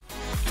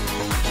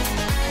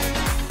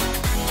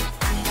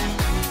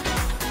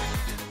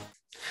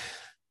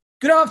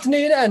Good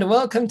afternoon and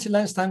welcome to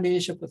Lunchtime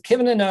Leadership with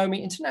Kevin and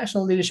Naomi,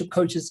 international leadership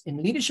coaches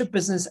in leadership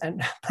business,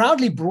 and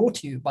proudly brought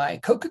to you by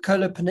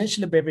Coca-Cola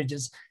Peninsula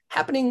Beverages,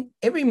 happening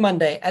every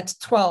Monday at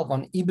 12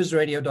 on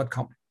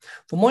ebizradio.com.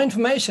 For more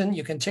information,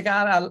 you can check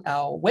out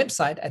our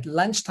website at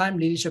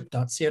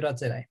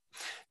lunchtimeleadership.co.za.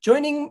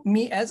 Joining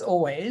me, as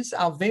always,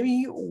 our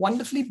very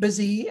wonderfully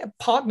busy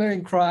partner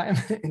in crime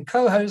and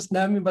co-host,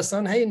 Naomi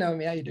Basson. Hey,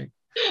 Naomi, how are you doing?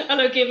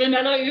 Hello, Kevin.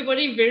 Hello,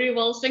 everybody. Very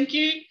well, thank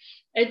you.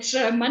 It's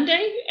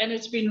Monday and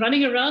it's been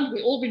running around.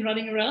 We've all been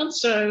running around.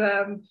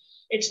 So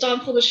it's time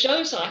for the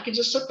show. So I can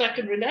just sit back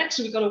and relax.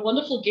 And we've got a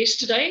wonderful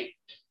guest today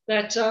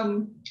that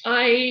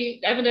I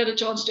haven't had a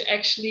chance to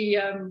actually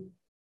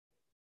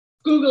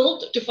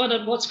Google to find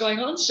out what's going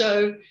on.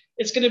 So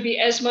it's going to be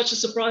as much a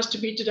surprise to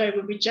me today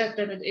when we chat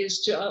than it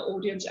is to our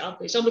audience out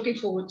there. So I'm looking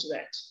forward to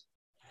that.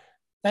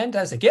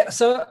 Fantastic. Yeah.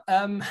 So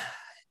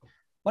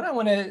what I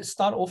want to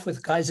start off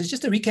with, guys, is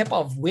just a recap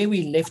of where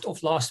we left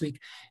off last week.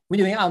 We're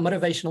doing our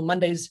Motivational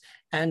Mondays.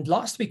 And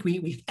last week,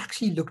 we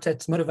actually looked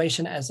at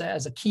motivation as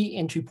a key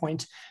entry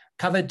point,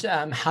 covered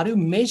how to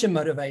measure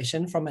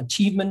motivation from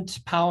achievement,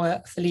 power,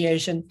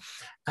 affiliation.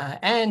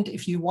 And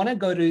if you want to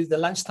go to the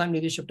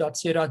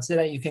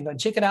lunchtimeleadership.co.za, you can go and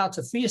check it out.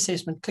 It's a free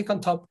assessment. Click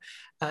on top,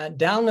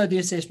 download the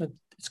assessment.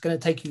 It's going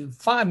to take you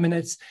 5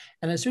 minutes,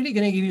 and it's really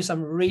going to give you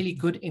some really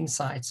good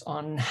insights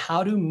on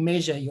how to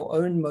measure your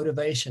own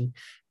motivation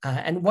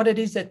and what it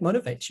is that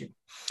motivates you.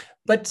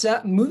 But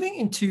moving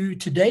into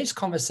today's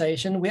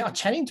conversation, we are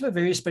chatting to a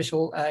very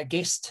special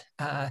guest,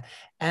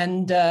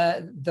 and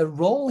the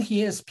role he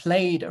has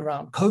played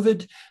around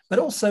COVID, but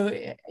also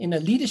in a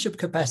leadership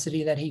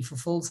capacity that he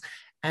fulfills.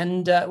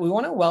 And we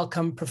want to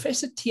welcome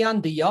Professor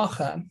Tiaan de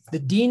Jager, the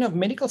Dean of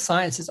Medical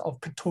Sciences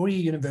of Pretoria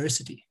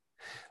University.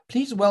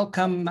 Please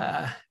welcome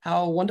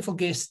our wonderful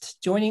guest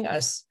joining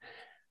us.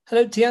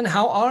 Hello, Tiaan.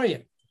 How are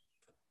you?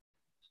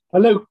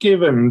 Hello,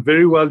 Kevin.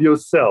 Very well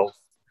yourself.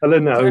 Hello,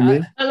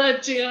 Naomi. Hello,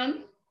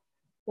 Tiaan.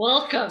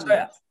 Welcome.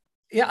 So,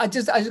 yeah, I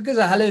just because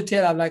hello,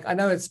 Tiaan, I'm like, I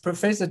know it's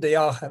Professor de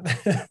Jager,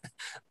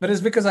 but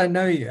it's because I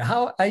know you.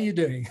 How are you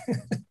doing?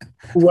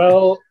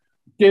 Well,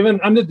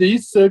 Kevin, under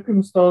these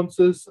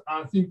circumstances,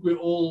 I think we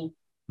all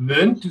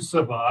learn to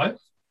survive.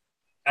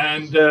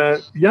 And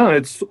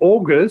it's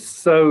August,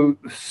 so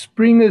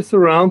spring is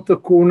around the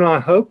corner, I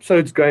hope. So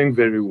it's going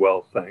very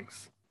well,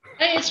 thanks.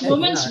 Hey, it's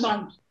Women's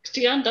Month,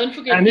 Tiaan, don't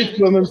forget. And it's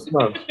Women's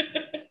Month.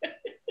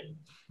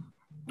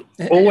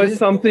 Always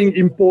something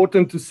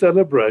important to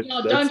celebrate.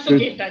 Yeah, don't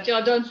forget that.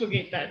 Yeah, don't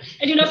forget that.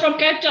 And you know, from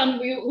Cape Town,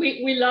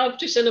 we love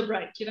to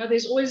celebrate. You know,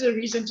 there's always a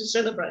reason to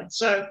celebrate.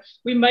 So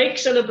we make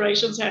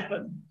celebrations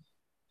happen.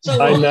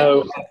 So I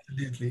know.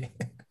 Absolutely.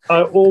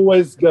 I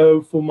always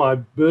go for my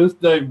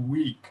birthday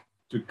week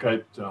to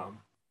Cape Town.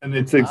 And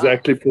it's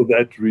exactly for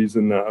that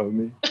reason,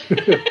 Naomi.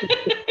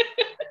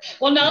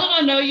 Well, now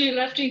that I know you,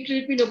 you'll have to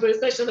include me in your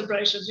birthday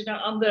celebrations. You know,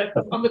 I'm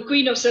the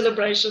queen of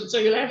celebrations, so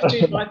you'll have to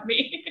invite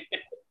me.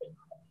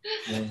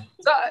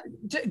 So,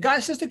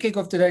 guys, just to kick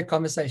off today's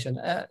conversation,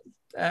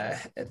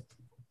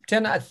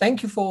 Tiaan,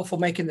 thank you for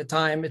making the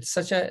time. It's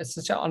such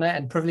an honor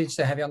and privilege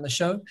to have you on the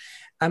show.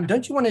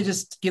 Don't you want to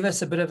just give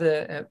us a bit of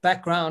a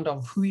background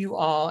of who you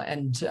are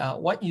and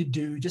what you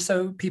do, just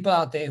so people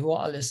out there who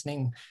are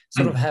listening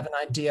sort of have an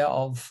idea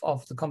of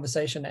the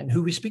conversation and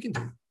who we're speaking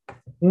to?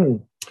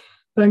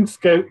 Thanks,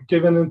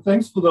 Kevin, and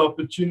thanks for the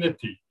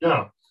opportunity.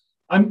 Yeah,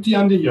 I'm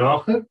Tiaan de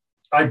Jager.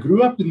 I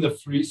grew up in the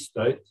Free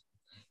State.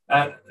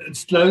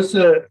 It's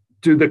closer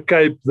to the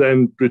Cape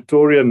than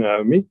Pretoria,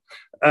 Naomi.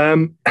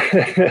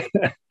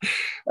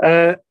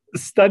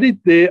 Studied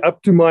there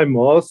up to my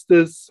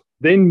master's,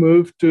 then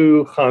moved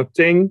to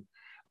Gauteng,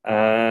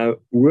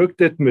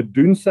 worked at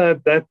Medunsa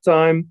at that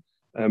time,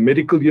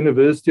 Medical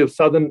University of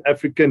Southern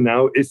Africa,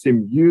 now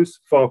SMU's,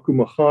 Faku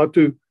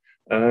Magatu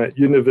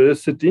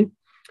University.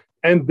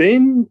 And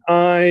then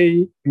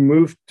I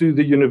moved to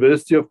the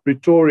University of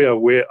Pretoria,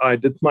 where I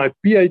did my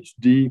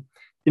PhD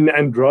in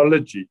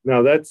andrology.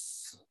 Now,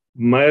 that's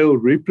male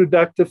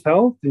reproductive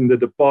health in the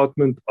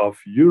Department of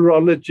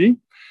Urology.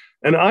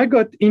 And I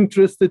got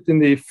interested in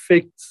the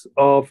effects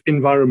of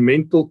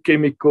environmental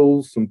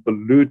chemicals and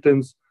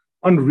pollutants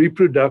on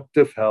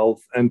reproductive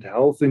health and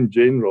health in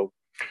general.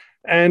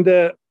 And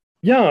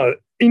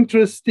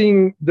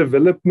interesting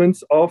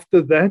developments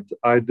after that.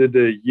 I did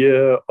a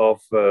year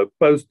of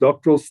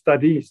postdoctoral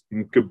studies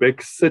in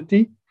Quebec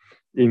City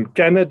in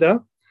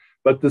Canada.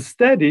 But the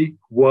study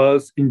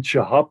was in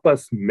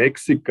Chiapas,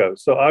 Mexico.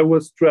 So I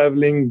was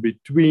traveling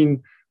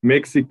between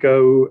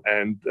Mexico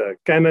and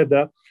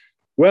Canada,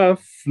 where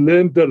I've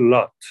learned a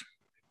lot.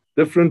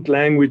 Different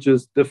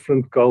languages,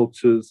 different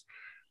cultures.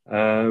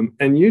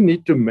 And you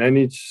need to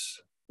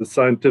manage the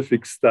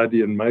scientific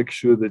study and make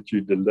sure that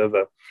you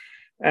deliver.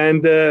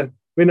 And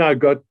when I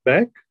got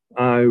back,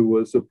 I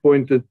was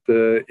appointed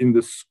in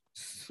the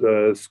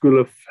School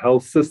of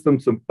Health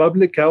Systems and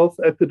Public Health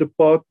at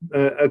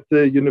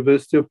the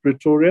University of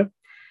Pretoria.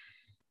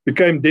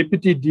 Became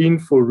Deputy Dean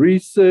for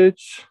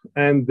Research,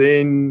 and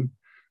then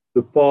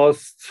the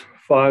past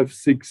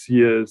 5-6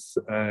 years,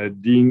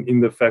 Dean in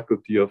the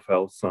Faculty of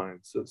Health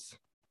Sciences.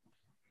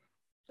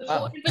 The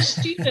Wow. forever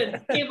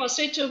student. Kev, I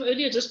said to him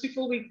earlier, just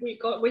before we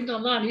went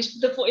online, he's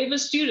the forever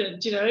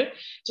student,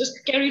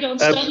 just carried on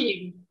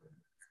studying.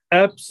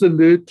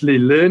 Absolutely.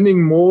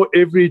 Learning more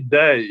every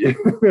day.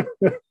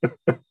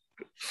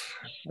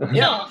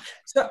 Yeah.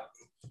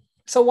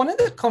 So one of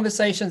the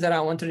conversations that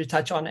I wanted to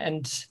touch on,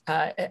 and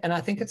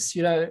I think it's,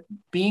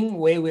 being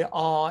where we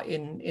are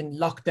in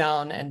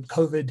lockdown and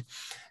COVID,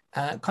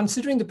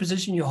 considering the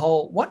position you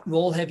hold, what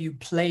role have you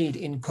played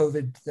in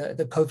COVID,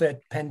 the COVID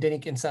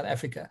pandemic in South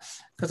Africa?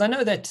 Because I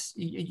know that,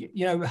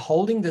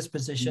 holding this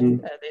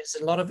position, there's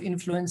a lot of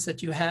influence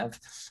that you have,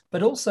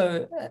 but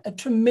also a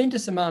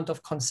tremendous amount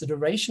of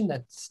consideration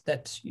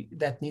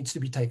that needs to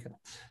be taken.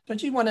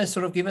 Don't you want to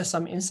sort of give us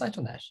some insight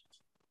on that?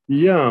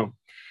 Yeah.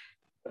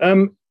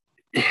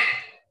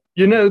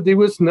 There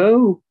was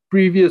no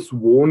previous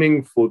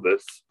warning for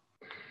this.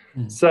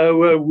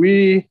 So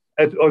we,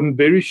 on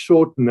very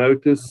short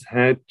notice,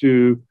 had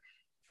to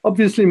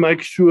obviously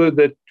make sure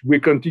that we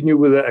continue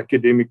with the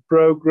academic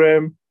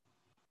program,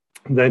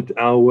 that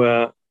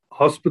our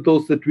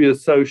hospitals that we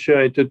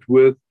associated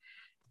with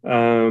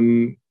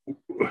in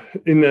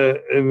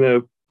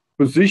a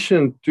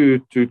position to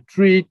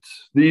treat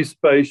these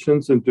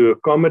patients and to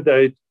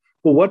accommodate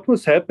for what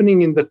was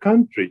happening in the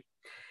country.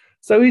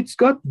 So it's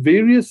got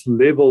various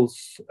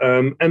levels,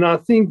 and I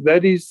think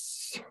that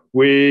is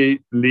where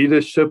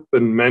leadership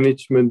and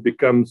management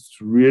becomes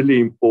really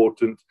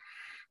important.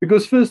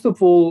 Because first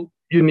of all,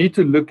 you need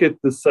to look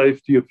at the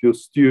safety of your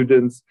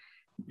students,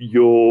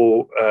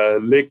 your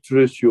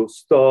lecturers, your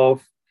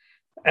staff,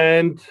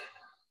 and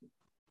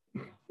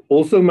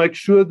also make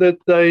sure that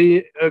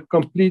they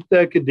complete the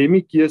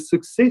academic year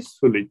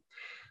successfully.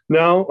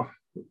 Now,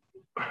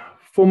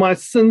 for my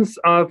sins,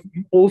 I'm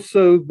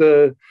also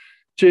the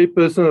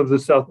chairperson of the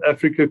South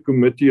Africa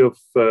Committee of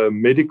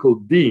Medical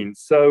Deans.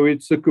 So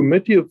it's a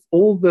committee of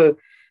all the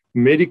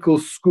medical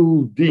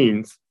school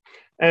deans.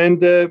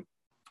 And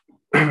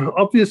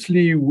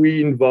obviously,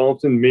 we're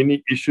involved in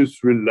many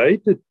issues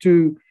related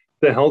to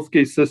the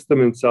healthcare system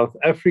in South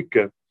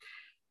Africa.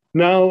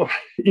 Now,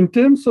 in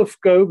terms of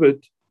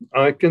COVID,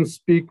 I can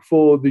speak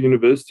for the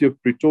University of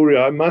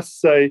Pretoria. I must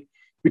say,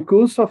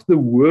 because of the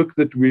work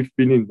that we've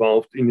been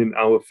involved in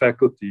our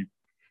faculty,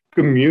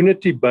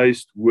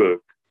 community-based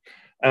work,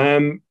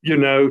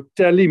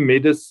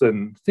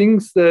 telemedicine,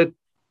 things that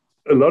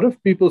a lot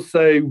of people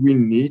say we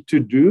need to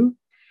do,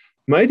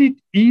 made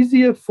it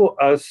easier for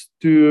us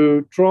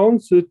to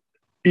transit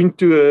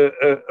into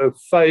a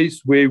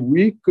phase where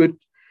we could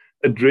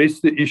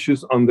address the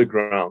issues on the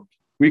ground.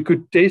 We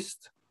could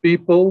test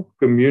people,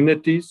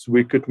 communities,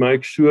 we could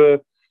make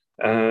sure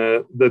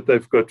that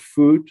they've got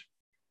food.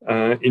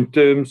 In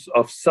terms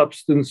of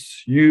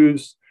substance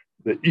use,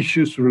 the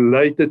issues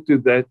related to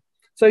that.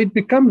 So it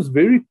becomes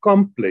very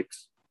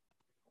complex.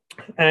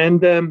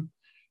 And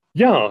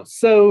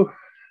so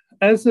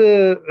as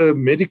a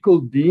medical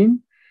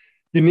dean,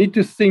 you need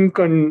to think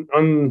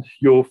on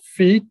your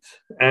feet,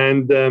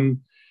 and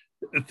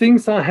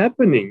things are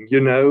happening.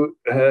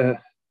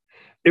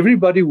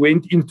 Everybody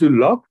went into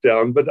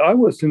lockdown, but I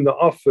was in the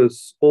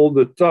office all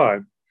the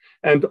time.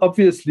 And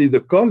obviously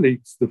the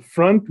colleagues, the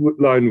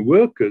frontline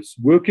workers,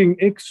 working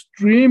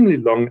extremely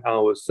long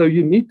hours. So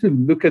you need to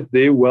look at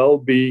their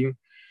well-being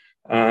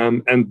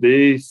and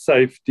their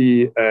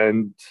safety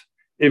and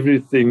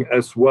everything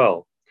as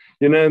well.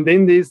 And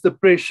then there's the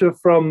pressure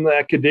from the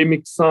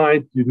academic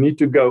side. You need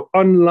to go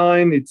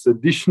online. It's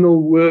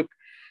additional work.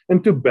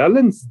 And to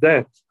balance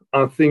that,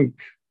 I think,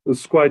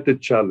 is quite a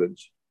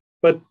challenge.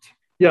 But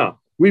yeah,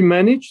 we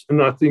managed,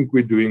 and I think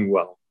we're doing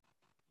well.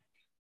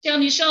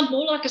 Jan, you sound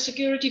more like a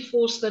security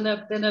force than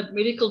a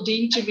medical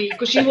dean to me,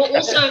 because you were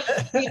also,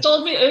 you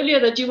told me earlier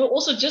that you were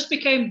also just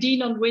became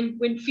dean on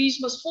when fees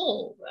must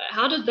fall.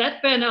 How did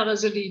that pan out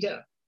as a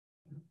leader?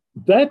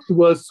 That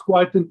was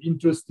quite an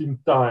interesting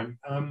time.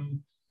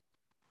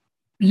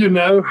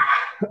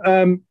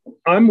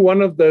 I'm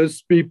one of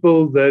those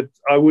people that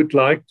I would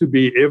like to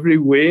be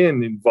everywhere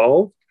and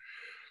involved.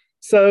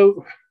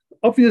 So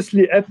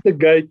obviously at the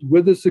gate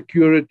with the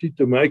security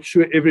to make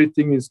sure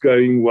everything is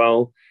going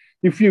well.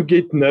 If you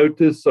get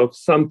notice of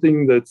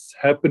something that's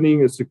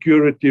happening, a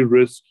security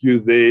risk, you're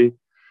there.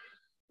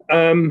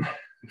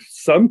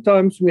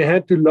 Sometimes we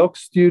had to lock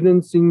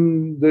students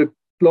in the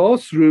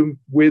classroom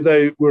where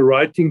they were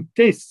writing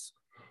tests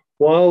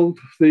while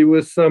there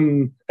was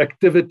some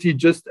activity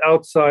just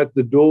outside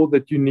the door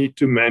that you need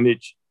to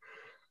manage.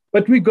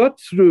 But we got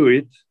through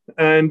it.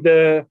 And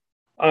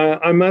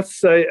I must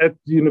say at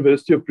the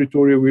University of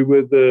Pretoria, we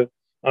were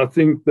I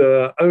think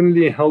the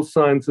only health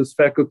sciences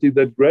faculty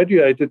that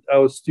graduated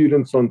our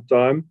students on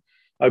time.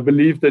 I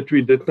believe that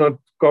we did not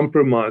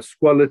compromise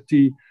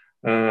quality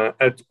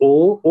at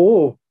all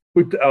or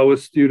put our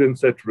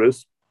students at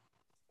risk.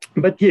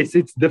 But yes,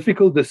 it's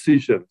difficult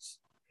decisions.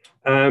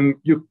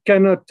 You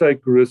cannot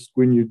take risk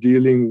when you're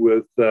dealing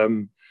with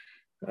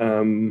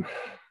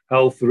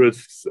health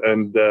risks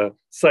and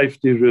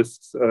safety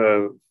risks,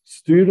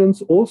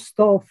 students or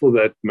staff for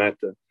that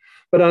matter.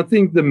 But I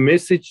think the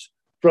message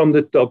from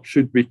the top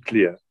should be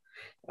clear.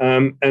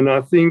 And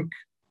I think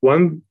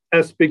one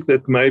aspect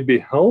that maybe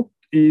helped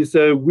is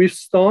we've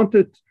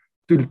started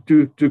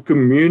to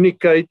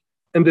communicate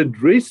and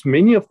address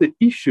many of the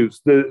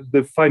issues,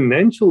 the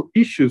financial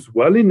issues,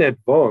 well in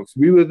advance.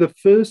 We were the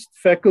first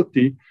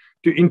faculty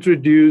to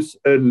introduce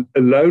a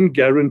loan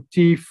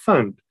guarantee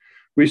fund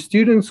where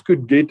students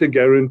could get a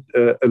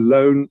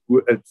loan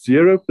at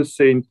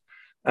 0%,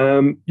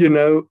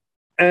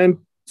 and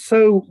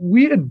so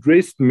we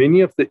addressed many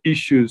of the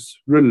issues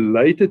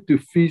related to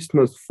fees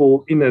must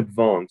fall in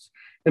advance.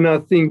 And I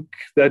think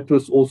that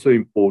was also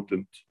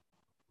important.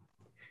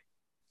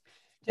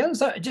 Yeah,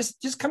 so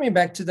just coming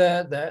back to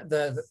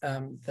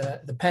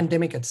the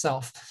pandemic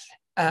itself,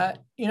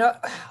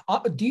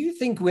 do you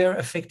think we're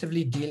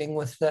effectively dealing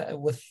with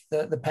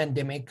the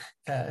pandemic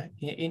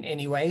in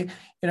any way?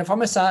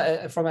 From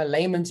a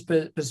layman's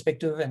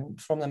perspective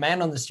and from the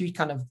man on the street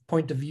kind of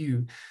point of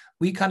view,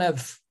 we kind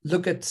of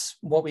look at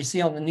what we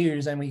see on the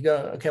news and we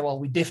go, okay, well,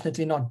 we're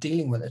definitely not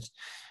dealing with it.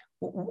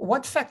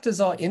 What factors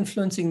are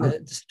influencing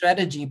the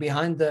strategy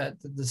behind the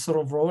sort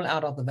of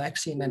rollout of the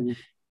vaccine, and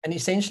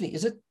essentially,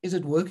 is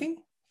it working?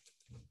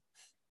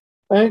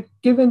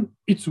 Given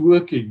it's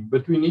working,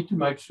 but we need to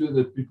make sure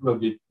that people are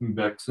getting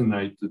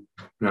vaccinated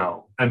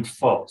now and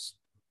fast,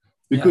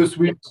 because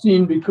we've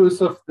seen,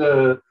 because of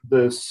the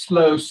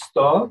slow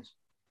start,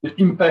 the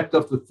impact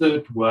of the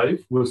third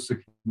wave was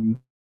significant.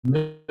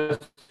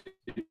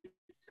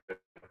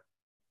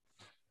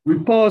 We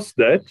passed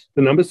that,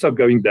 the numbers are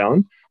going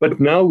down,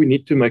 but now we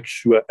need to make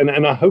sure,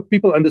 and I hope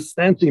people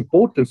understand the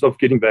importance of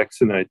getting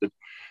vaccinated.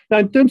 Now,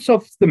 in terms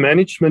of the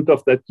management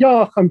of that,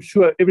 I'm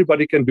sure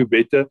everybody can do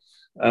better,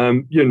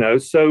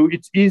 so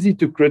it's easy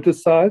to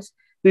criticize.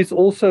 There's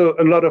also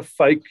a lot of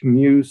fake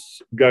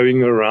news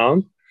going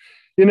around.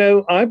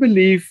 I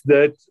believe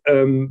that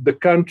the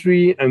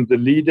country and the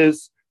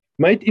leaders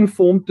made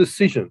informed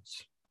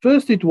decisions.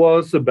 First, it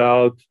was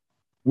about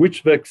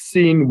which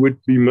vaccine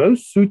would be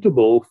most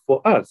suitable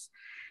for us.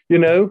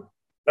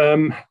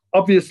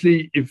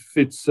 Obviously, if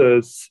it's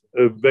a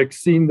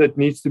vaccine that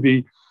needs to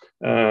be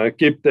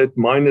kept at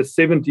minus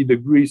 70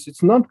 degrees,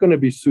 it's not going to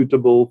be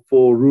suitable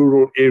for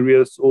rural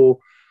areas or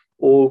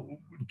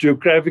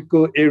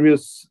geographical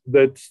areas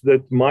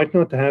that might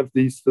not have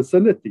these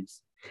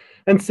facilities.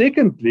 And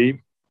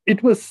secondly, there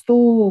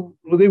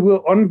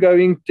were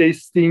ongoing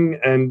testing,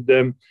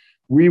 and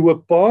we were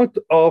part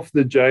of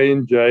the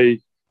J&J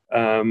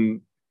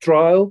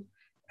trial.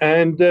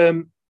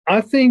 And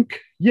I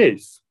think,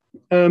 yes,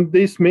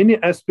 there's many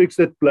aspects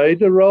that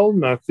played a role,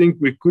 and I think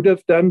we could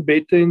have done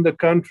better in the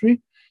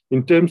country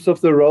in terms of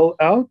the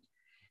rollout,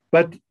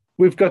 but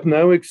we've got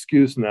no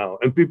excuse now,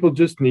 and people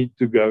just need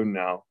to go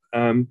now.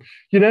 And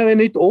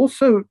it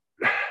also,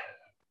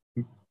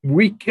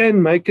 we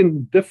can make a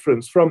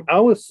difference from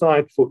our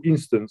side. For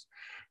instance,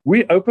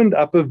 we opened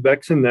up a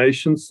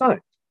vaccination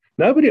site.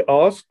 Nobody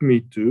asked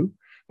me to,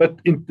 but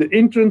in the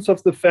entrance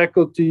of the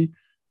faculty,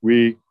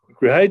 we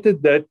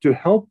created that to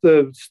help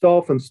the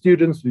staff and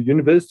students of the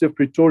University of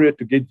Pretoria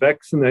to get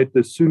vaccinated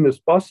as soon as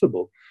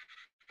possible.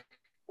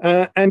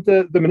 And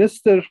the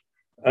minister,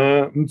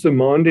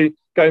 Mzimande,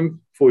 came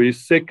for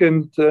his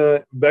second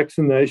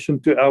vaccination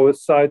to our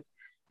site.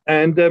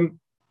 And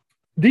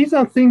these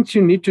are things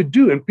you need to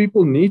do, and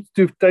people need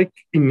to take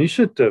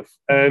initiative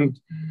and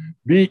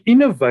be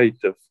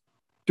innovative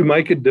to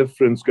make a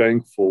difference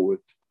going forward.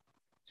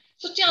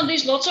 So, Tiaan,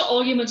 there's lots of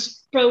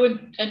arguments pro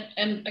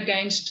and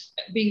against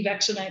being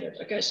vaccinated.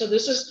 Okay, so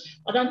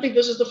I don't think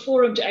this is the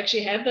forum to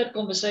actually have that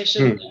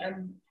conversation,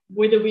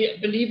 whether we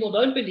believe or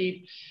don't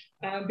believe.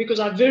 Because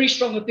I have very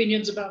strong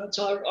opinions about it,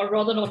 so I'd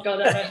rather not go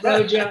down that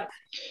road. Yeah.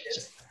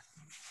 So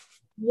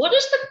what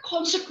is the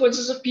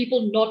consequences of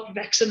people not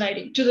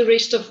vaccinating to the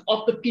rest of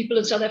the people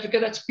in South Africa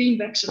that's been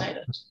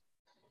vaccinated?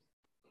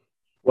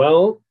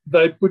 Well,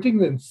 they're putting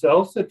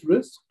themselves at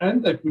risk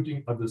and they're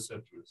putting others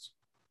at risk.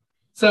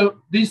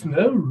 So there's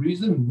no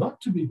reason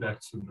not to be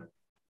vaccinated,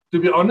 to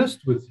be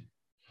honest with you.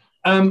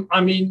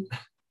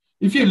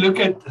 If you look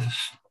at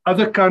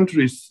other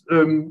countries,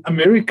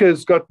 America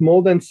has got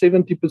more than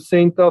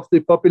 70% of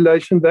the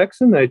population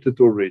vaccinated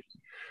already.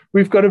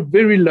 We've got a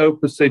very low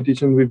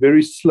percentage, and we're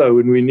very slow,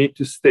 and we need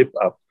to step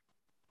up.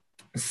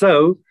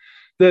 So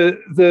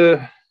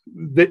the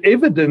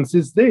evidence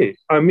is there.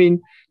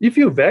 If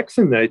you're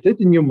vaccinated,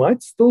 and you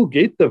might still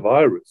get the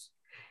virus,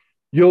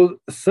 your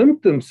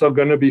symptoms are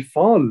going to be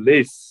far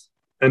less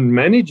and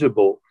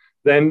manageable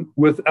than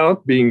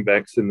without being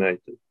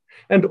vaccinated.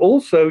 And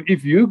also,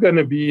 if you're going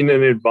to be in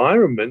an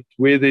environment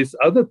where there's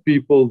other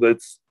people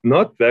that's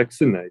not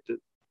vaccinated,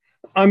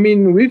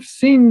 we've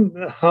seen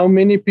how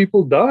many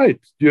people died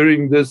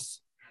during this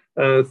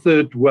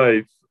third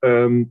wave.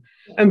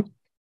 And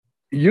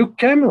you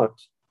cannot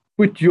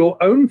put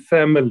your own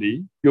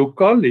family, your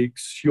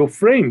colleagues, your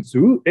friends,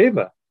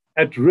 whoever,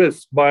 at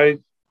risk by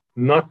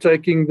not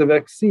taking the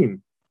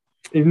vaccine.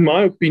 In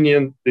my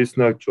opinion, there's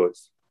no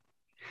choice.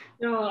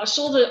 Yeah, I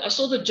saw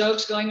the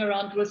jokes going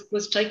around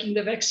with taking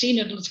the vaccine,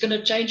 and it's going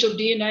to change your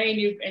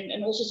DNA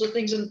and all sorts of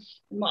things. And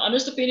my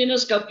honest opinion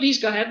is,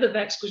 please go have the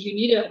vax, because you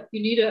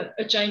need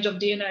a change of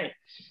DNA.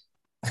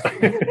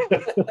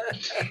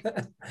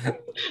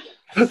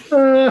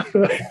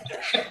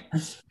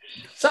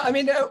 So, I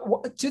mean,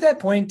 to that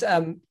point,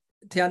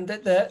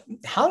 Tiaan,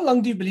 how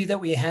long do you believe that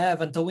we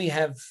have until we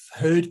have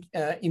herd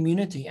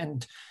immunity?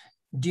 And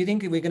do you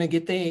think we're going to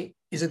get there?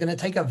 Is it going to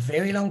take a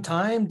very long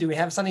time? Do we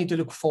have something to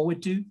look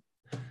forward to?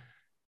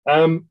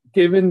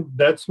 Kevin,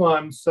 that's why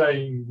I'm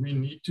saying we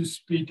need to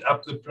speed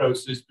up the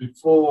process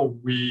before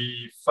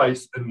we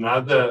face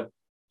another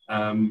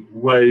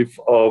wave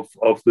of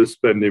this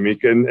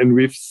pandemic. And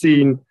we've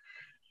seen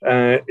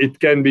it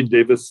can be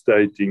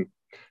devastating.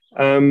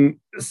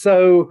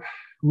 So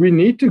we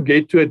need to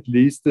get to at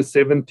least the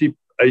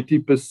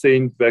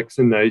 70-80%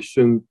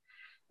 vaccination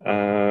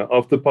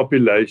of the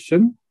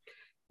population.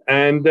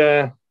 And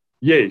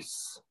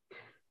yes,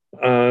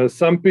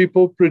 some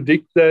people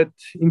predict that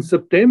in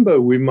September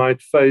we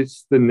might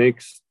face the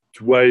next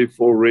wave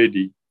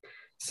already.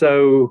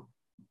 So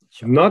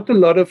not a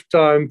lot of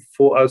time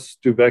for us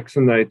to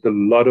vaccinate a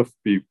lot of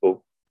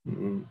people.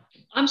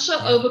 I'm so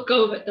over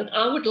COVID that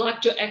I would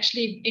like to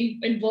actually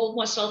involve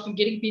myself in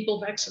getting people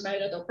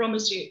vaccinated. I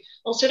promise you.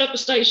 I'll set up a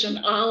station.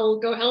 I'll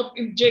go help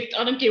inject.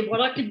 I don't care what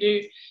I can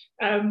do.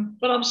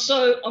 But I'm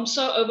so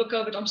over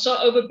COVID. I'm so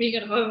over being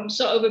at home. I'm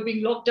so over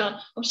being locked down.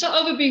 I'm so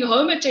over being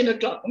home at 10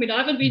 o'clock. I mean, I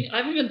haven't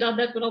even done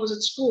that when I was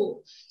at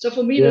school. So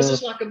for me, This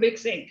is like a big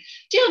thing.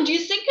 Tiaan, do you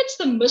think it's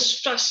the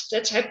mistrust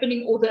that's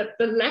happening, or the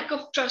lack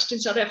of trust in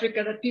South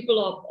Africa, that people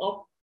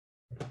are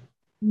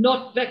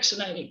not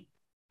vaccinating?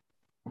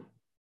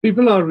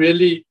 People are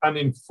really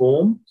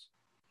uninformed.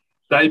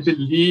 They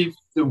believe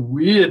the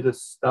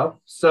weirdest stuff.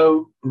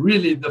 So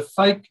really the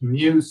fake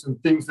news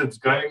and things that's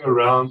going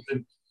around,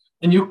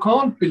 and you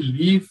can't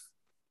believe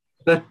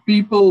that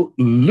people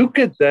look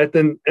at that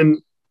and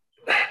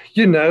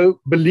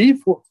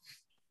believe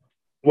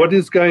what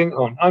is going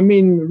on. I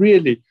mean,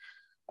 really,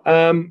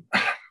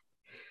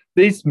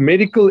 there's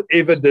medical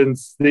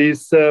evidence,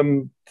 there's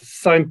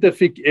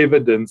scientific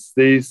evidence,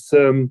 there's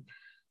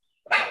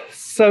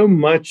so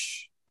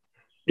much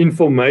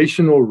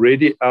information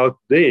already out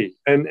there,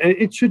 and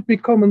it should be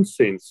common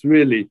sense,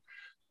 really.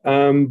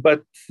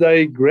 But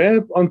they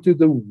grab onto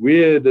the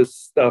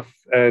weirdest stuff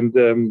and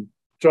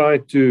try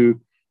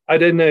to, I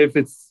don't know if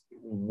it's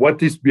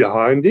what is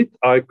behind it.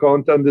 I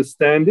can't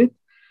understand it.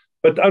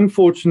 But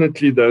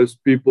unfortunately, those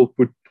people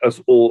put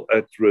us all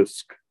at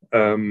risk,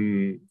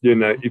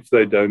 if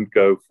they don't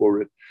go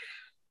for it.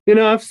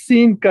 I've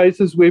seen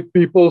cases where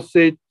people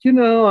said,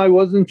 I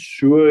wasn't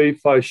sure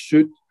if I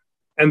should.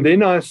 And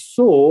then I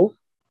saw,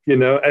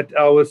 at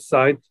our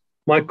site,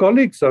 my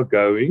colleagues are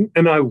going,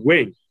 and I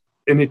went.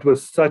 And it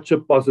was such a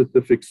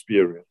positive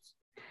experience.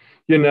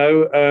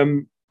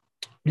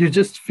 You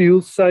just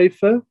feel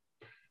safer.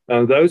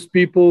 Those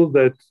people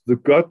that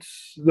got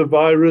the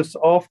virus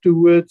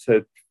afterwards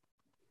had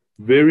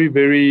very,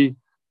 very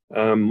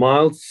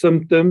mild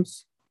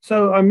symptoms.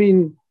 So, I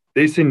mean,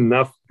 there's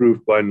enough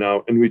proof by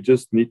now, and we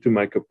just need to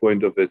make a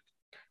point of it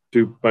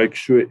to make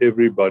sure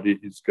everybody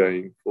is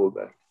going for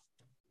that.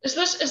 Is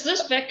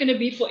this back going to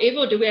be forever,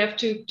 or do we have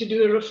to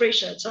do a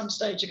refresher at some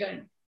stage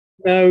again?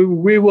 No,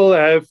 we will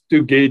have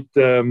to get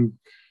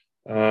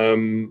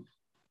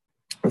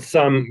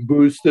some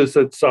boosters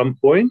at some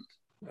point.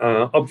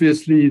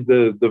 Obviously,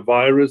 the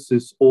virus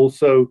is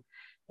also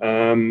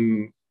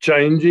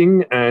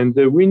changing, and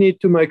we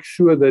need to make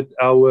sure that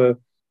our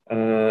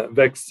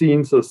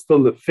vaccines are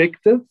still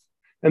effective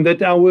and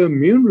that our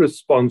immune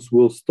response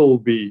will still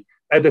be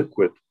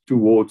adequate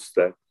towards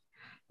that.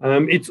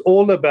 It's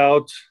all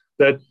about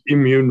that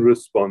immune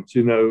response,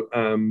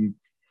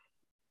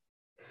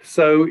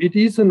 So it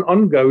is an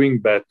ongoing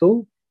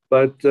battle,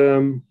 but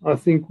I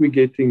think we're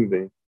getting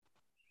there.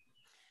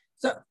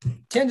 So,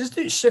 Tiaan, just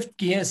to shift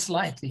gears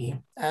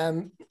slightly,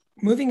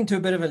 moving into a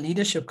bit of a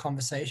leadership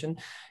conversation,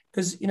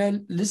 because,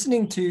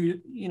 listening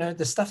to,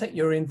 the stuff that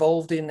you're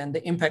involved in and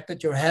the impact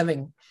that you're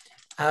having,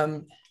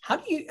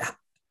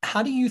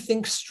 how do you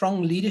think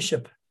strong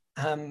leadership,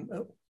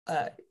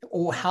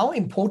 or how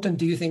important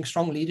do you think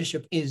strong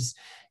leadership is,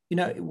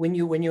 when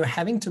you're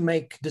having to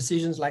make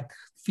decisions like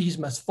fees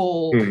must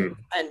fall,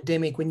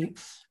 pandemic, when you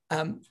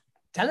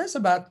tell us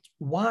about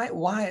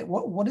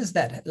what is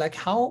that? Like,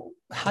 how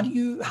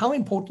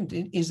important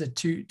is it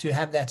to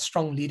have that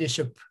strong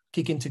leadership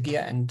kick into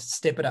gear and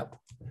step it up?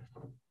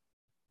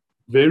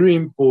 Very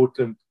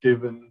important,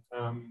 Kevin.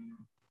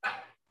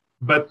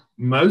 But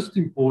most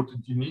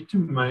important, you need to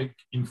make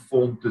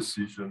informed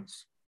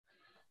decisions.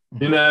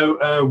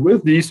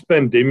 With these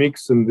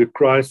pandemics and the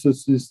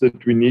crises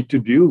that we need to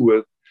deal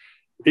with,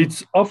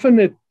 it's often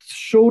at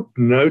short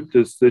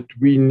notice that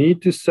we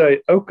need to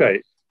say,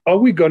 okay, are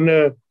we going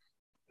to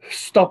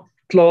stop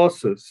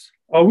classes?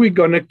 Are we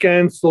going to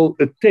cancel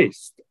a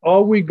test?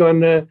 Are we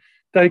going to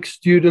take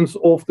students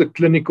off the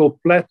clinical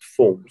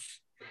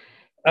platforms?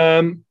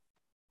 So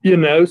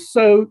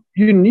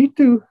you need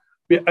to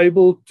be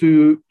able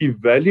to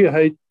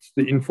evaluate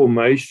the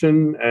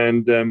information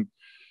and,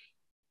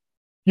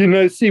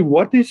 see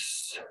what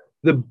is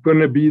going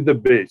to be the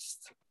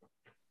best.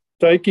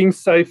 Taking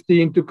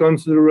safety into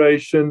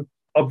consideration,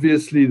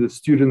 obviously the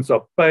students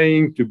are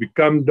paying to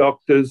become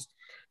doctors.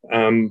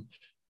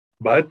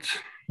 But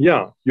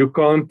yeah, you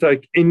can't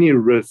take any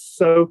risk.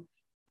 So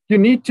you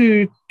need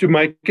to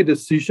make a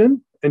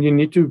decision, and you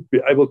need to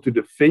be able to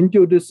defend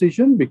your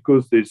decision,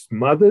 because there's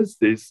mothers,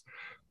 there's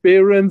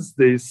parents,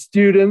 there's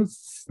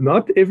students.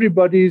 Not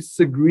everybody's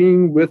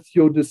agreeing with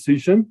your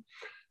decision.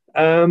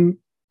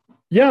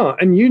 Yeah,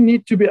 and you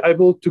need to be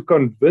able to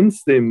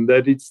convince them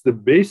that it's the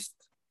best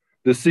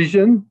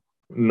decision,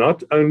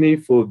 not only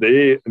for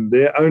their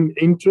own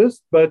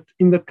interest, but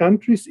in the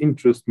country's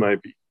interest,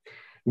 maybe.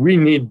 We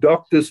need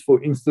doctors,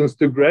 for instance,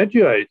 to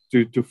graduate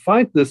to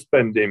fight this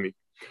pandemic.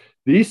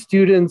 These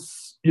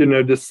students,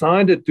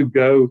 decided to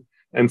go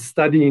and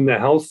study in the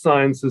health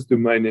sciences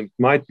domain. It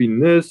might be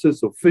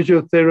nurses or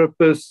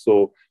physiotherapists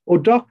or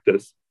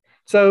doctors.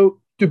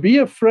 So to be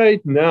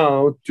afraid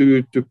now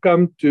to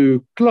come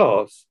to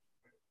class,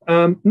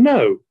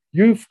 no,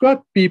 you've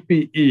got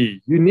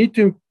PPE. You need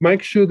to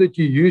make sure that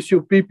you use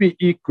your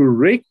PPE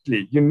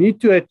correctly. You need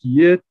to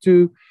adhere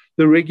to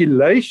the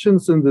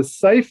regulations and the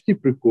safety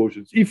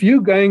precautions. If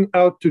you're going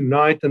out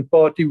tonight and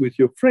party with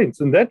your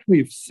friends, and that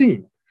we've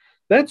seen,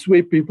 that's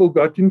where people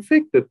got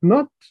infected,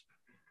 not,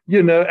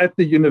 at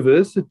the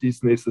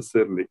universities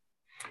necessarily.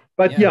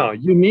 But yeah,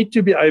 you need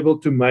to be able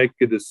to make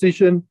a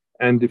decision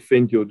and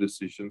defend your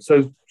decision.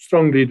 So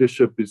strong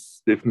leadership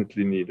is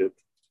definitely needed.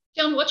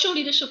 Tiaan, what's your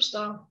leadership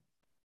style?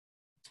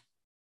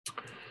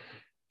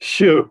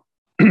 Sure.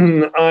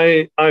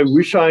 I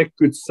wish I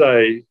could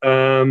say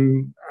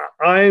I'm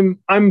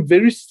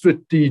very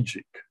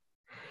strategic.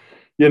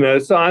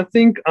 So I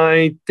think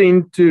I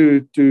tend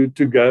to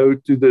go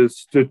to the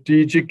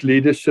strategic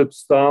leadership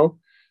style.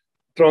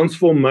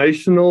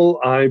 Transformational,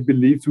 I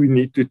believe we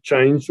need to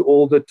change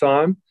all the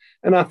time.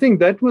 And I think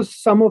that was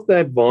some of the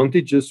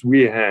advantages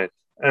we had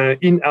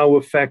in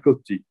our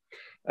faculty.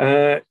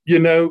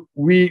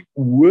 We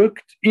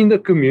worked in the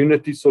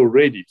communities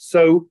already.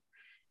 So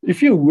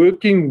if you're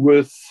working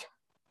with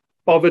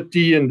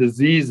poverty and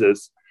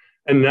diseases,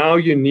 and now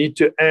you need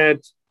to add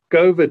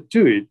COVID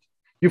to it,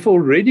 you've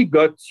already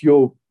got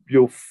your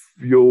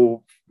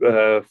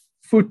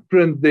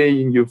footprint there,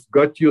 and you've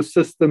got your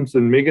systems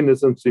and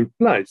mechanisms in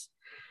place,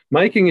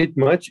 making it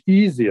much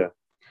easier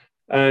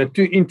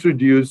to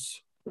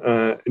introduce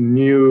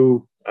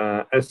new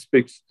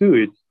aspects to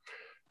it.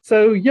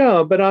 So,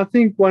 yeah, but I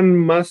think one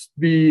must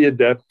be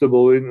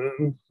adaptable.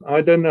 And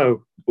I don't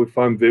know if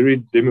I'm very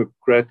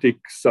democratic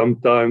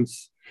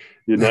sometimes.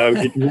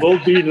 It will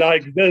be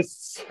like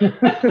this.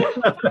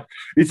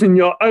 It's in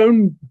your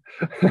own,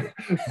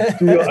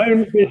 to your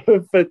own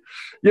benefit,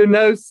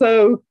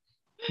 So,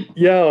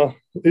 yeah,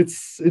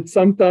 it's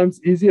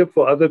sometimes easier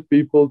for other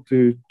people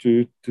to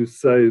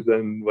say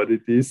than what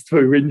it is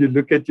when you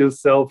look at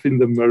yourself in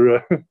the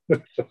mirror. Are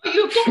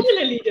you a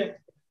popular leader?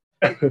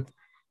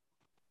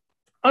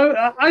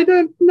 I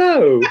don't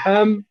know.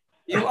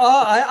 You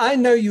are. I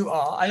know you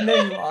are.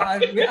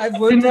 I've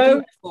worked with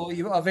you before.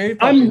 You are very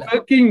popular. I'm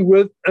working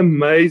with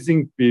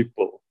amazing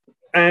people.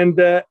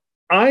 And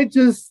I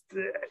just,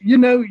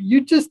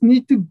 you just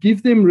need to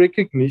give them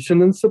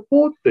recognition and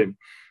support them.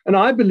 And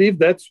I believe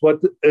that's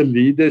what a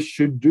leader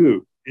should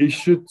do. He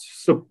should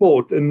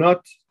support and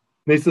not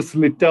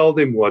necessarily tell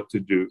them what to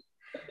do.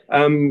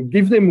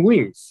 Give them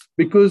wings,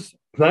 because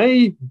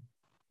they're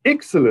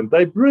excellent.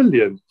 They're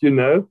brilliant,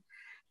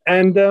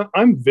 And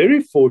I'm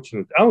very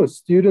fortunate. Our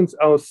students,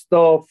 our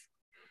staff,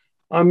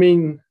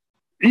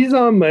 these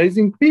are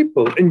amazing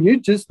people. And you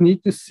just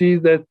need to see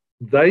that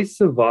they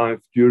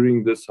survived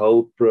during this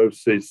whole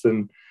process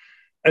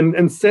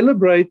and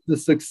celebrate the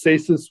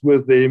successes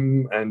with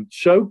them and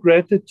show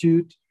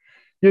gratitude.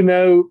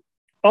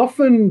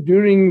 Often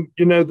during,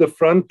 the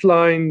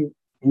frontline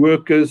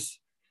workers,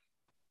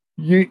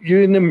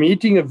 you're in a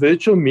meeting, a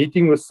virtual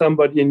meeting with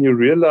somebody, and you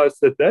realize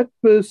that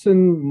person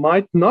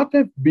might not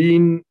have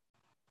been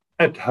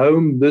at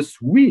home this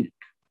week.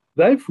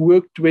 They've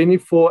worked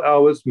 24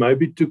 hours,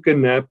 maybe took a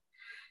nap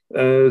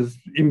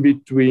in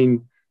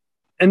between.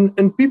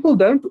 And people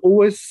don't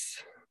always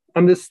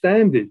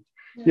understand it.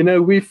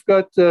 We've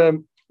got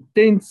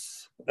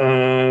tents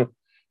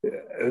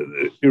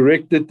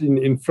erected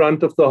in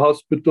front of the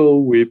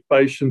hospital where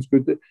patients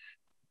could.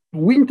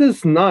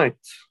 Winter's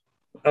night,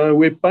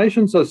 where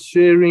patients are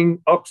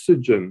sharing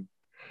oxygen.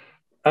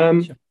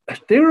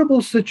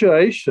 Terrible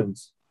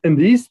situations. And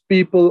these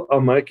people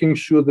are making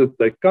sure that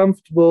they're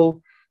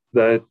comfortable,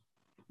 that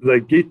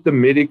they get the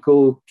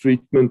medical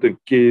treatment and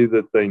care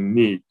that they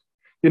need.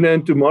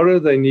 And tomorrow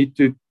they need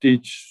to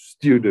teach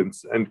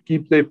students and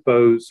keep their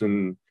pose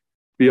and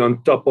be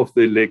on top of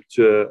their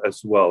lecture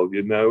as well,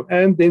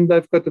 and then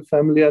they've got a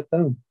family at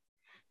home.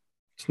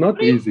 It's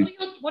not easy.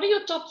 What are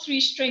your top 3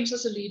 strengths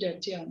as a leader,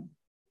 Tiaan?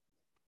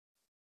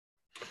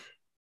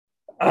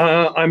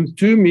 I'm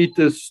 2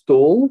 meters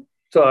tall,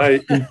 so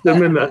I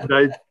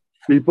intimidate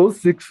people,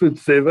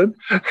 6'7".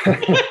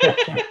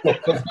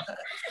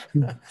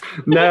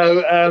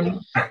 No,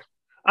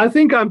 I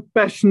think I'm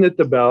passionate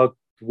about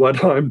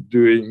what I'm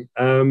doing.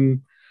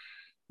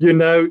 You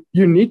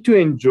need to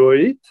enjoy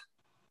it.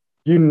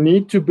 You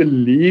need to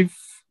believe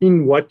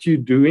in what you're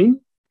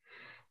doing.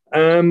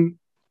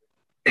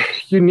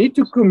 You need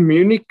to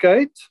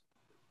communicate.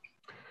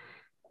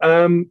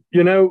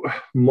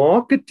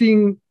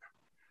 Marketing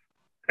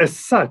as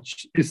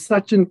such is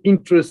such an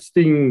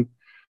interesting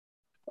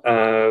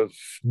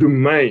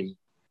domain.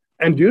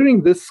 And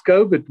during this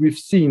COVID, we've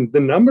seen the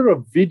number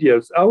of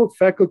videos. Our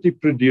faculty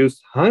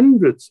produced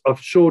hundreds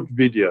of short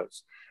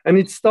videos. And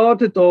it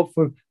started off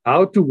on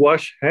how to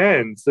wash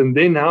hands and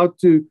then how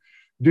to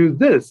do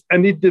this.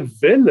 And it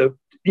developed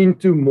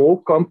into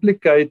more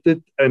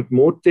complicated and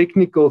more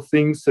technical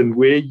things, and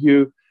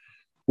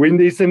when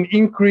there's an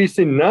increase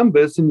in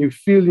numbers and you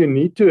feel you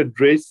need to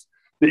address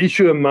the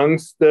issue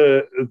amongst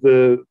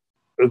the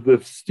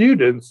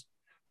students,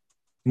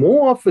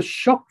 more of a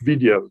shock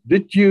video.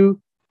 Did you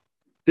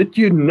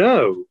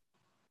know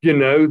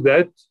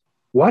that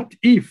what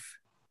if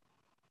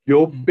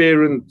your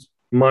parent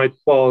might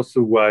pass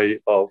away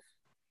of,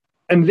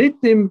 and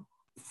let them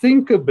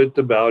think a bit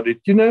about it,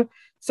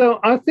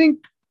 So I think,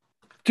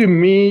 to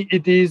me,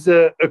 it is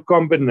a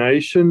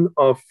combination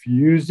of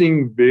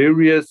using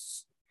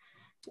various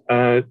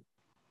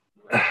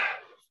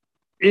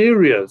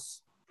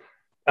areas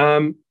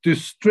to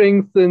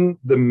strengthen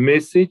the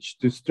message,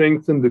 to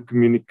strengthen the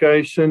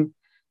communication,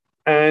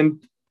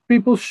 and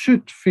people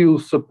should feel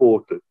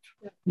supported.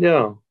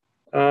 Yeah.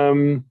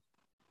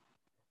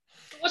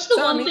 What's the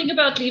one thing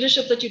about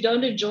leadership that you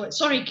don't enjoy?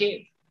 Sorry,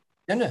 Kev.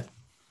 No.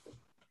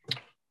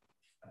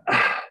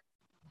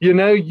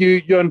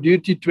 You're on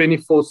duty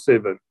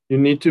 24/7. You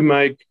need to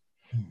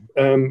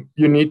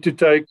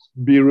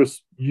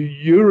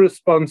you're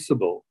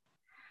responsible.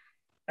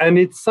 And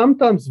it's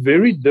sometimes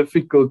very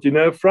difficult.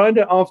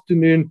 Friday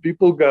afternoon,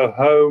 people go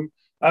home.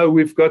 Oh,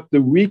 we've got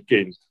the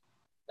weekend.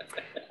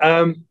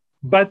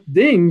 But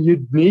then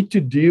you need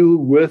to deal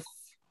with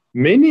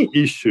many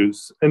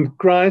issues and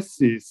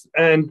crises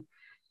and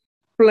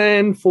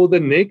plan for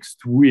the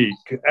next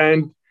week.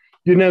 And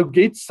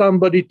get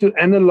somebody to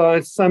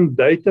analyze some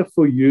data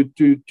for you,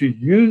 to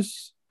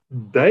use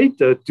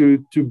data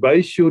to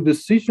base your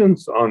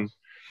decisions on.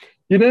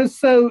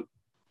 So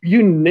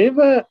you're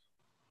never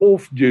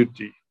off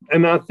duty.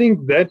 And I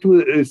think that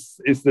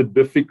is the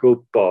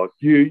difficult part.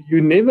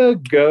 You never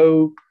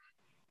go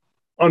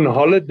on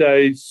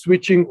holiday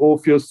switching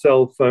off your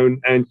cell phone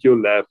and your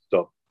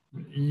laptop.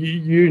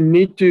 You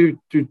need to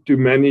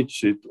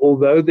manage it.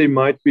 Although there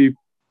might be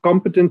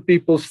competent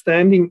people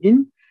standing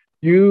in,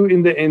 you,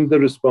 in the end, the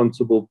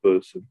responsible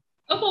person.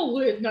 Oh, my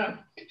word, no.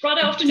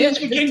 Friday afternoons,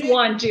 we drink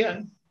wine,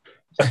 Tiaan.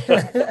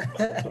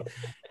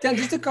 Dan,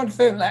 just to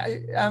confirm,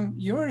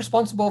 you were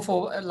responsible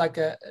for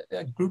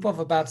a group of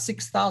about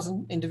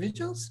 6,000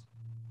 individuals?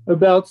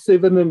 About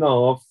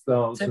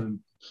 7,500.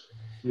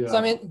 Yeah.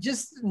 So,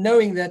 just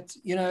knowing that,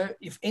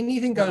 if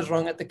anything goes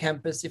wrong at the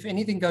campus, if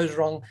anything goes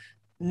wrong,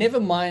 never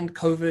mind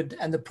COVID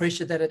and the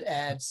pressure that it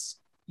adds,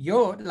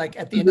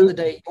 at the end of the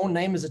day, your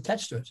name is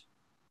attached to it.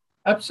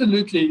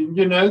 Absolutely.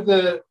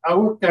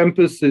 Our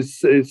campus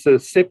is a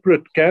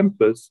separate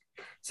campus.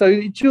 So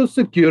it's your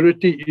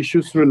security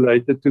issues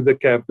related to the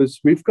campus.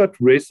 We've got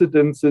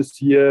residences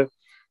here.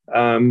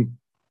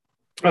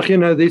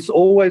 There's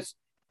always,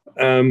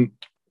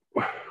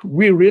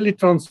 we're really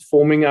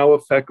transforming our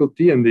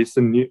faculty, and there's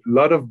a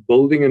lot of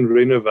building and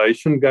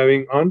renovation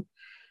going on.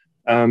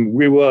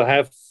 We will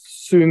have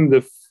soon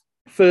the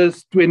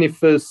first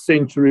 21st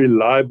century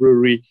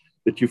library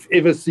that you've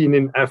ever seen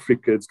in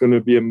Africa. It's going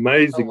to be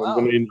amazing. Oh, wow. I'm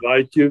going to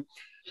invite you.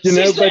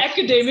 But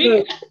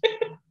academic.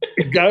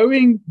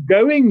 Going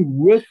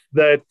with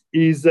that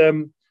is,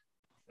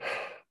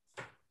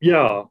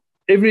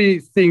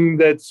 everything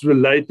that's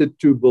related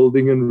to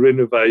building and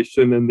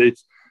renovation. And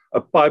there's a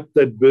pipe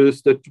that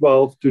burst at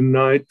 12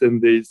 tonight,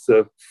 and there's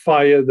a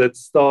fire that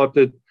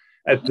started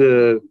at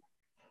the,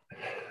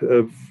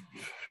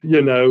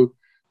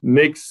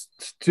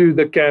 next to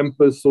the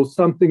campus, or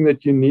something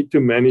that you need to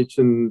manage.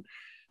 And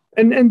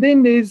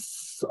then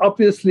there's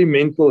obviously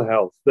mental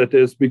health that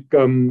has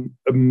become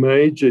a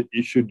major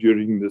issue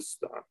during this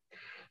time.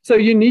 So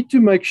you need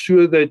to make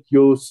sure that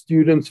your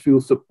students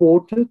feel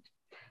supported,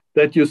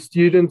 that your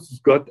students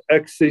got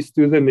access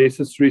to the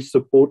necessary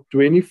support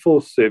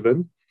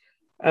 24/7,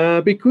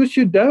 because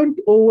you don't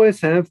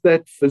always have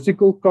that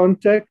physical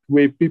contact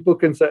where people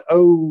can say,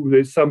 oh,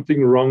 there's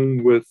something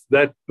wrong with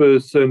that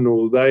person,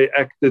 or they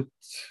acted,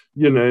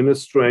 in a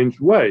strange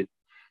way.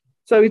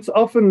 So it's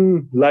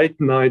often late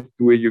night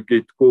where you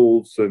get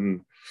calls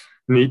and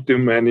need to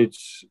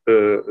manage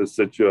a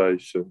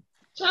situation.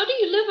 So how do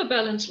you live a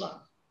balanced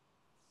life?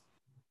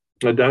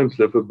 I don't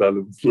live a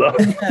balanced life.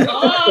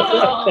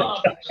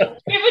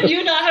 Even you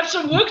and I have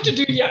some work to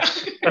do here.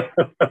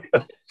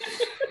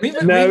 We've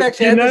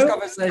actually had this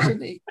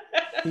conversation.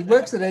 He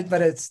works at it,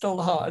 but it's still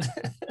hard.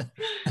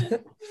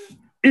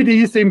 It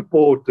is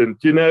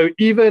important,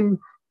 even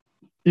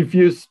if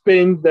you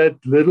spend that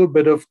little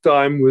bit of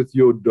time with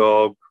your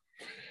dog,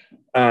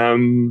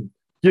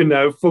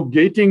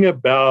 forgetting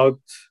about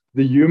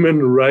the human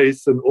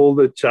race and all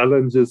the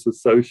challenges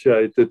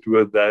associated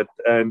with that.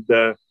 And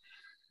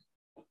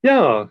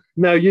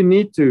you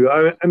need to.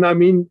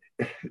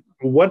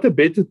 what a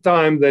better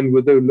time than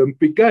with the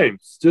Olympic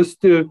Games,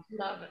 just to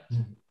Love it.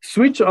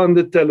 switch on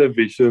the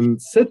television,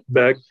 sit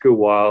back a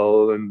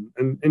while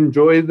and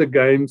enjoy the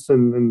games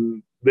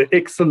and the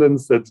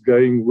excellence that's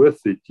going with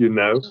it, you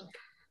know.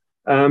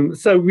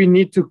 So we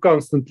need to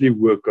constantly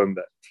work on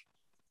that.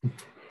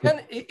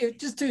 And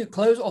just to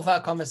close off our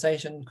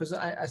conversation, because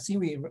I see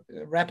we're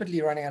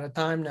rapidly running out of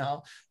time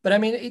now, but I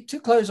mean, to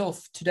close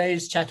off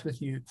today's chat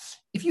with you,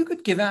 if you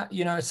could give out,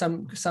 you know,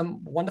 some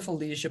wonderful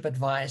leadership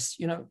advice,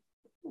 you know,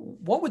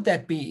 what would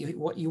that be?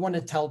 What you want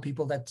to tell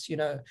people that, you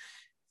know,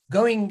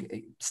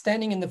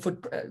 standing in the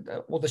foot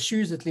or the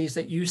shoes at least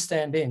that you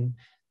stand in,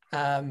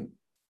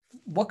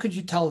 what could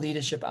you tell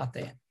leadership out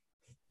there?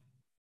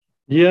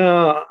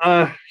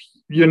 Yeah,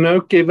 you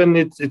know, Kevin,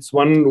 it's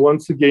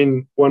once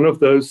again one of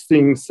those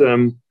things.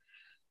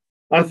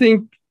 I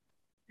think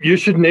you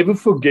should never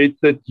forget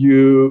that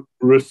you're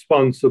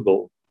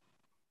responsible.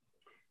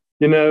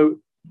 You know,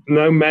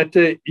 no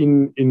matter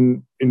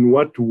in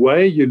what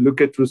way you look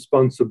at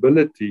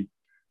responsibility,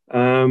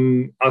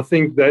 I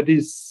think that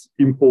is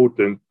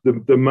important.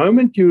 The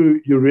moment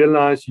you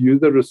realize you're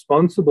the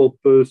responsible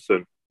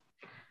person,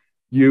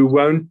 you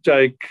won't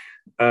take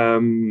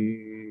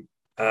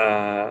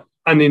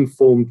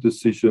uninformed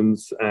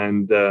decisions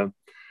and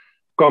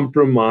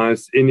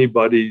compromise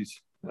anybody's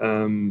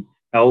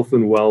health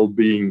and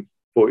well-being,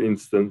 for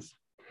instance.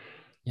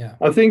 Yeah,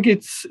 I think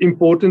it's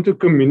important to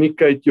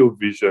communicate your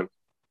vision.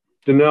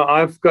 You know,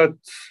 I've got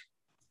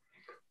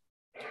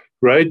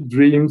great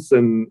dreams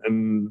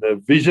and a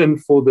vision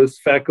for this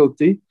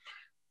faculty.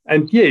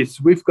 And yes,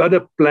 we've got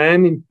a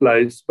plan in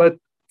place, but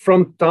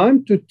from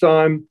time to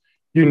time,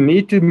 you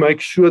need to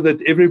make sure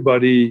that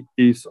everybody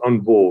is on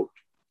board.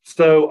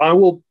 So I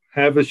will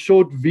have a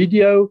short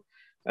video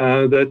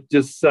that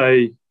just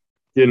say,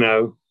 you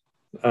know,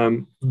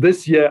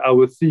 this year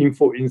our theme,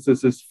 for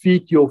instance, is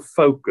feed your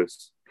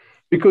focus.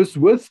 Because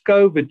with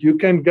COVID, you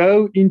can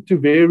go into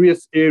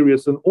various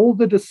areas and all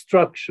the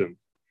destruction.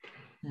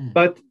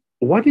 But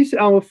what is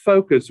our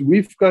focus?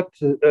 We've got,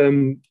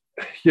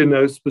 you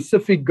know,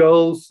 specific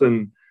goals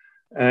and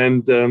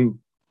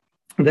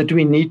that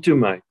we need to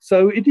make.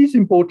 So it is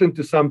important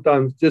to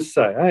sometimes just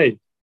say, hey,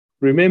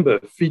 remember,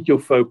 feed your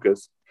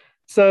focus.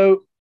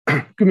 So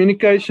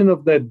communication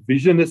of that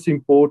vision is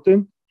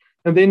important.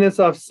 And then, as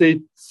I've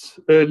said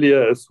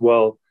earlier as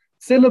well,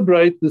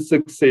 celebrate the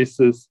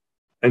successes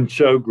and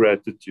show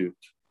gratitude.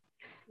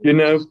 You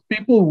know,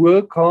 people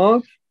work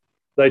hard,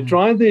 they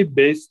try their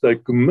best, they're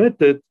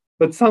committed,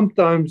 but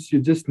sometimes you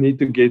just need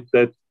to get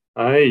that,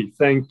 hey,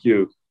 thank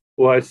you,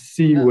 or I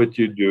see what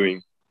you're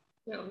doing.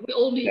 Yeah, we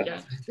all need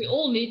that. We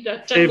all need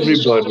that. Everybody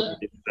needs that.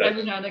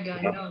 Every now and again.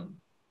 Yeah.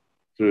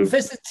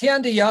 Professor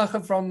Tiaan de Jager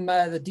from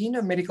the Dean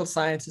of Medical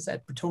Sciences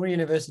at Pretoria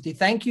University,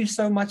 thank you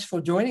so much for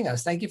joining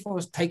us. Thank you for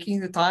taking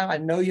the time. I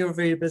know you're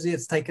very busy.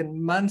 It's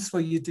taken months for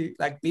you to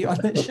be on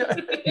the show.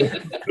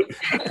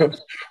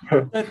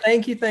 So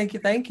thank you.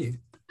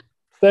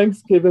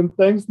 Thanks, Kevin.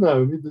 Thanks,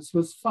 Naomi. This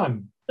was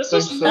fun. This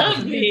was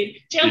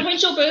lovely. Tiaan,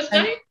 when's your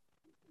birthday?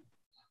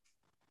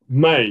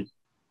 May.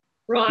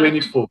 Right.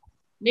 24.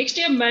 Next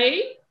year,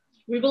 May,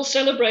 we will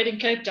celebrate in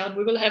Cape Town.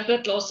 We will have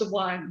that glass of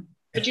wine.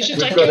 But you should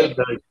take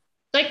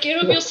care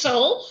of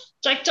yourself,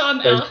 take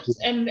time out,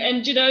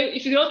 and you know,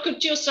 if you're not good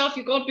to yourself,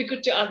 you can't be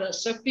good to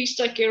others. So please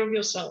take care of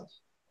yourself.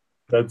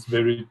 That's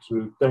very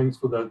true. Thanks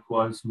for that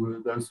wise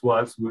word. Those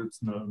wise words,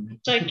 Naomi.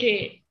 Take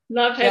care.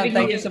 Love having you.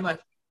 Thank you so much.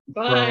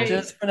 Bye.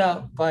 Cheers for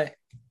now. Bye.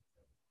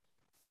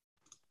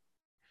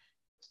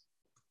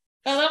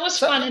 Oh, that was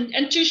fun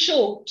and too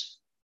short.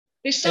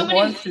 There's so many.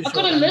 I've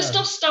got a list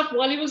of stuff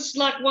while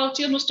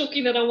Tiaan was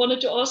talking that I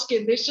wanted to ask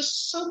him. There's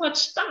just so much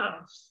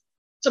stuff.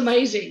 It's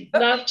amazing.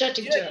 Love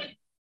chatting to him.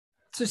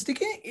 So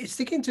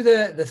sticking to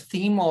the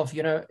theme of,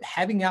 you know,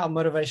 having our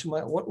motivation,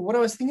 what I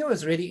was thinking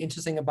was really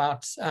interesting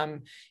about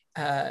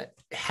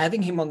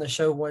having him on the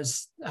show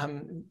was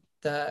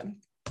the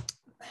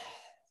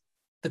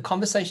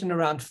conversation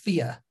around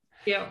fear.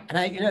 Yeah.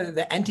 And you know,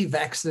 the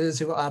anti-vaxxers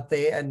who are out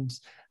there and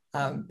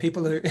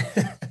people who,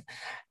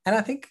 and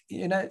I think,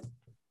 you know,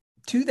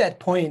 to that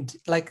point,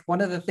 like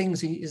one of the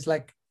things is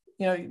like,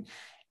 you know,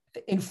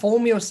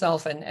 inform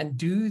yourself and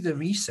do the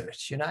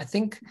research. You know, I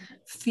think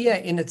fear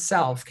in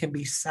itself can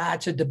be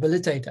such a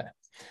debilitator.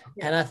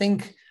 Yeah. And I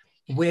think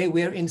where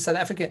we're in South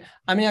Africa,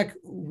 I mean, like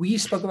we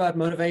spoke about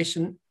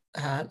motivation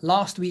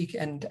last week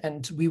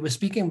and we were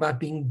speaking about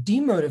being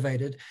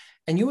demotivated.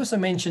 And you also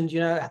mentioned,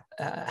 you know,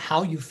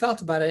 how you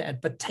felt about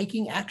it, but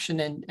taking action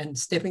and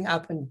stepping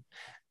up and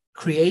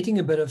creating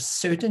a bit of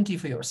certainty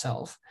for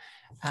yourself.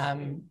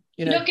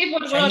 You know,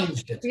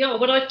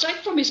 what I take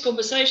from his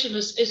conversation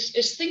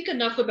is think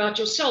enough about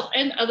yourself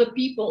and other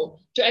people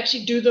to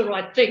actually do the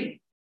right thing.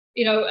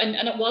 You know, and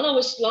while I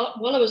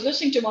was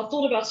listening to him, I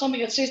thought about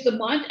something that says the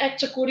mind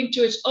acts according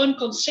to its own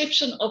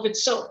conception of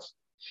itself.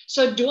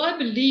 So do I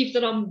believe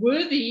that I'm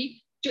worthy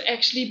to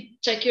actually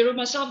take care of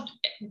myself?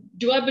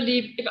 Do I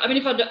believe,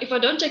 if I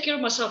don't take care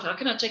of myself, how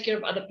can I take care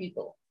of other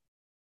people?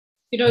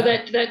 You know,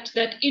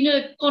 that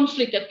inner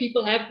conflict that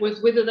people have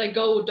with whether they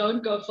go or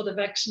don't go for the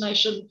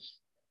vaccination.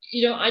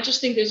 I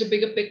just think there's a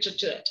bigger picture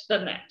to it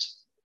than that.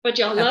 But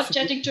yeah, I love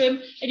chatting to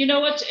him. And you know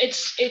what?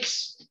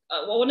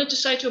 I wanted to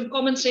say to him,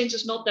 common sense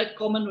is not that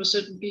common with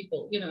certain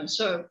people,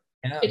 so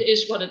it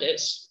is what it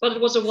is. But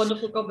it was a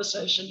wonderful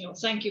conversation.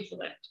 Thank you for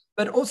that.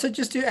 But also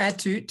just to add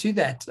to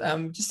that,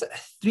 just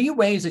 3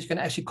 ways that you can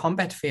actually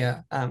combat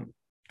fear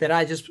that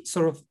I just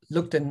sort of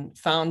looked and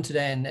found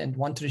today and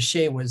wanted to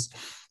share was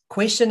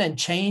question and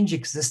change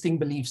existing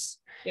beliefs.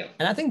 Yeah.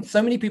 And I think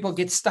so many people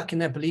get stuck in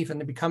that belief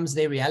and it becomes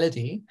their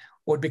reality,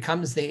 or it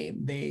becomes their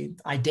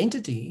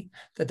identity,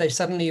 that they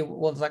suddenly,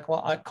 it's like,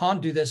 well, I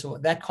can't do this, or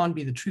that can't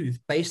be the truth,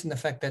 based on the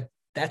fact that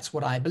that's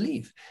what I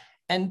believe.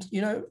 And,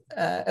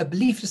 a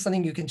belief is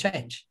something you can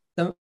change.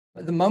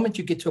 The moment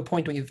you get to a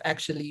point where you've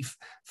actually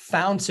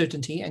found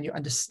certainty and you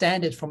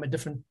understand it from a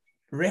different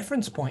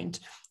reference point,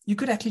 you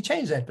could actually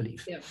change that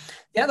belief. Yeah.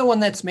 The other one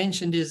that's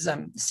mentioned is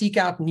seek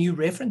out new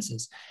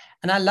references.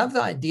 And I love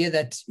the idea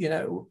that,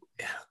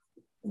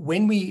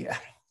 when we,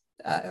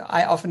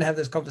 I often have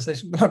this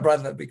conversation with my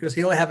brother because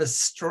he'll have a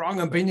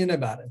strong opinion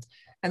about it.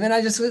 And then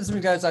I just listen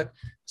and goes like,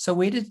 so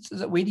where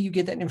do you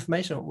get that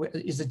information?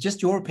 Is it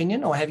just your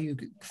opinion, or have you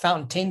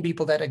found 10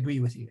 people that agree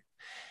with you?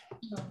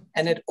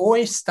 And it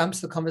always stumps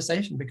the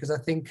conversation, because I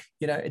think,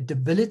 it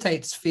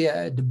debilitates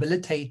fear, it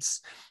debilitates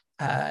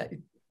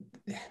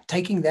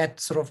taking that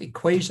sort of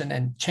equation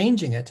and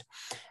changing it.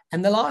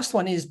 And the last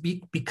one is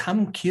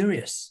become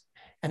curious.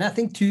 And I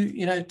think to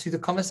the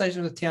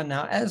conversation with Tiaan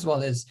now, as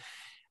well as,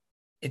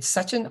 it's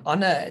such an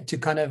honor to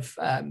kind of,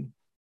 the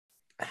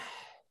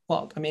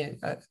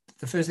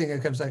first thing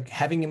that comes, like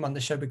having him on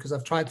the show, because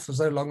I've tried for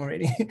so long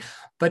already.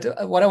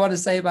 But what I want to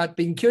say about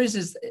being curious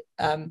is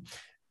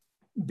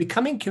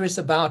becoming curious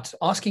about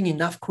asking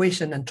enough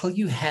questions until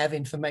you have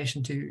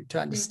information to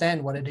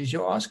understand what it is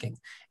you're asking,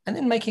 and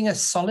then making a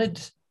solid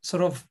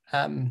sort of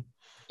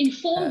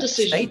informed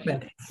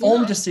decision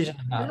decision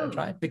about it,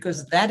 right?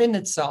 Because that in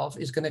itself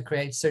is going to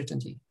create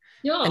certainty.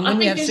 Yeah, and when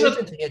we have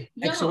certainty, it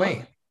takes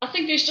away. I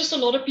think there's just a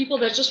lot of people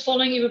that's just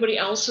following everybody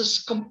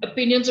else's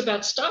opinions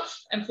about stuff.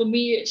 And for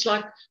me, it's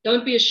like,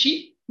 don't be a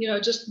sheep,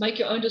 just make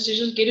your own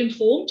decisions, get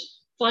informed,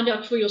 find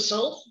out for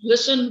yourself,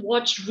 listen,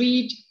 watch,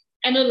 read,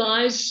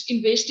 analyze,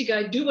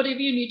 investigate, do whatever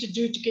you need to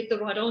do to get the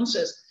right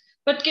answers.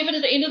 But given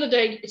at the end of the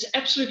day, it's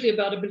absolutely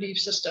about a belief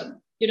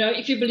system.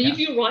 If you believe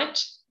you're right,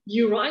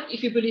 you're right.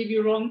 If you believe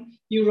you're wrong,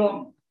 you're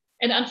wrong.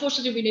 And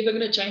unfortunately, we're never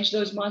going to change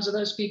those minds of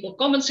those people.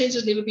 Common sense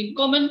has never been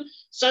common.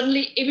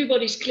 Suddenly,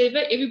 everybody's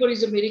clever.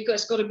 Everybody's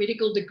has got a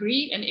medical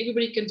degree, and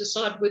everybody can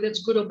decide whether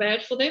it's good or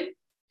bad for them.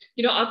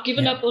 I've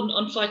given up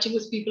on fighting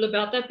with people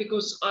about that,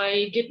 because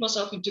I get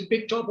myself into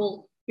big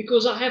trouble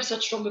because I have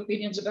such strong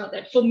opinions about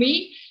that. For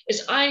me,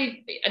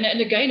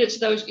 and again, it's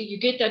those, you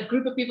get that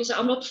group of people say,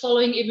 I'm not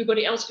following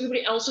everybody else.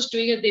 Everybody else is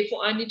doing it,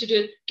 therefore I need to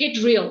do it.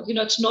 Get real.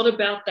 It's not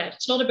about that.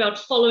 It's not about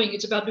following.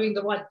 It's about doing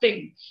the right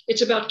thing.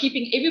 It's about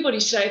keeping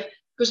everybody safe,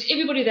 because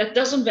everybody that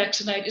doesn't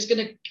vaccinate is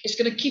going to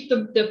keep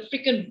the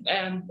freaking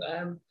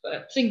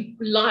thing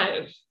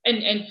live.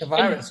 And the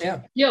virus,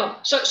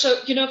 Yeah. So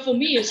for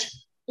me,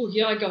 it's,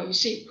 here I go. You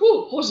see,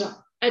 Hosa.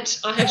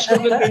 I have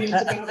strong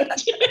opinions about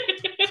it.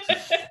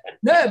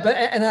 No, but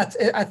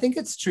I think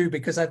it's true,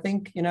 because I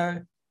think,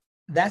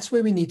 that's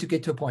where we need to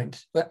get to a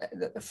point. But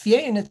fear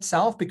in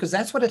itself, because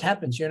that's what it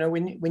happens.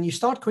 When you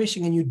start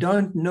questioning and you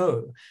don't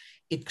know,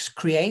 it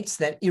creates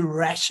that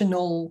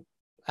irrational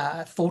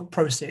thought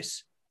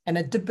process. And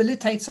it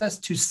debilitates us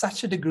to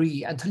such a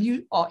degree until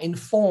you are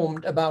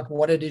informed about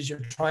what it is you're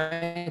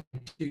trying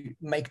to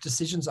make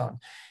decisions on.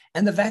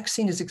 And the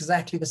vaccine is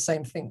exactly the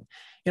same thing.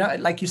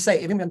 Like you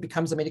say, everyone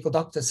becomes a medical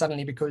doctor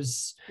suddenly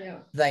because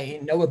they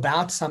know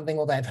about something,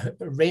 or they've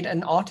read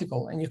an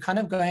article, and you're kind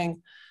of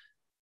going,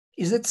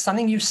 is it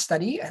something you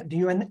study? Do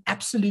you have an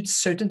absolute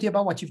certainty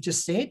about what you've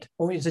just said?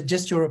 Or is it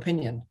just your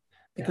opinion?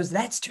 Because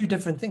that's 2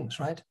 different things,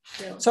 right?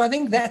 Yeah. So I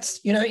think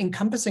that's,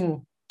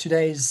 encompassing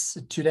today's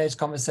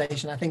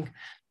conversation. I think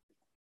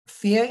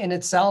fear in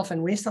itself,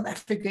 and where South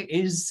Africa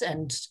is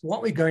and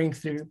what we're going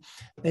through,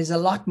 there's a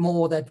lot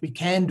more that we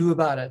can do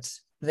about it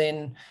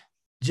than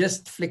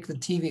just flick the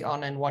TV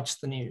on and watch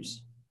the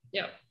news.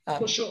 Yeah,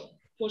 for sure.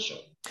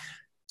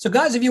 So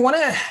guys, if you want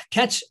to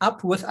catch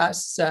up with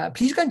us,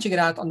 please go and check it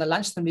out on the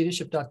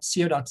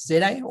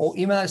lunchtimeleadership.co.za, or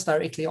email us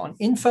directly on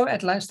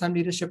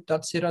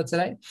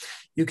info@lunchtimeleadership.co.za.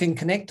 You can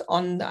connect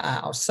on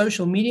our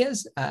social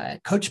medias,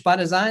 Coach by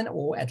Design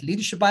or at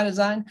Leadership by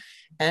Design.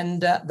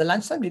 And the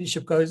Lunchtime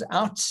Leadership goes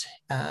out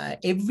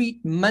every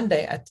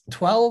Monday at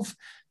 12.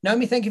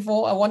 Naomi, thank you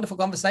for a wonderful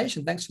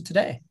conversation. Thanks for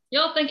today.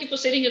 Yeah, thank you for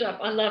setting it up.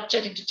 I love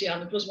chatting to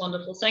Tiaan. It was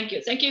wonderful. Thank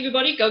you. Thank you,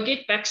 everybody. Go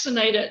get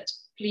vaccinated,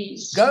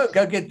 please. Go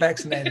get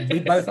vaccinated. We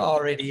both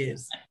already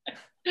is.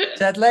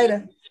 Chat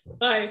later.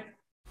 Bye.